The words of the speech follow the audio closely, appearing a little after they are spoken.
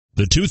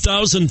The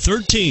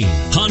 2013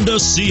 Honda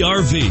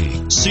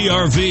CR-V.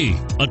 CR-V,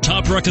 a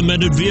top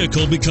recommended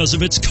vehicle because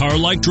of its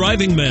car-like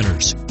driving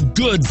manners,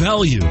 good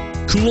value,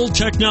 cool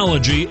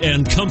technology,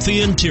 and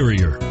comfy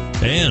interior.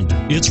 And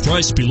it's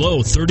priced below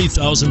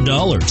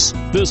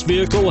 $30,000. This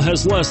vehicle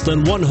has less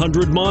than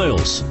 100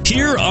 miles.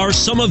 Here are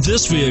some of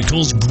this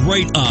vehicle's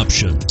great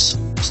options: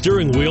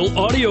 steering wheel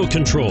audio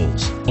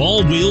controls,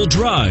 all-wheel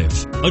drive,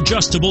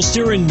 adjustable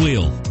steering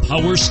wheel,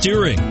 power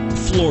steering,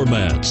 floor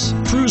mats,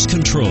 cruise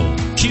control,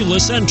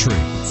 keyless entry,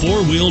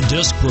 four-wheel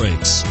disc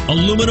brakes,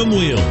 aluminum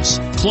wheels,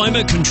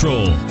 climate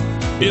control.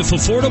 If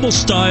affordable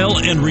style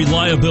and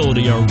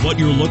reliability are what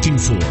you're looking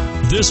for,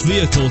 this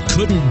vehicle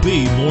couldn't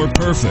be more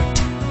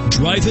perfect.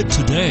 Drive it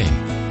today.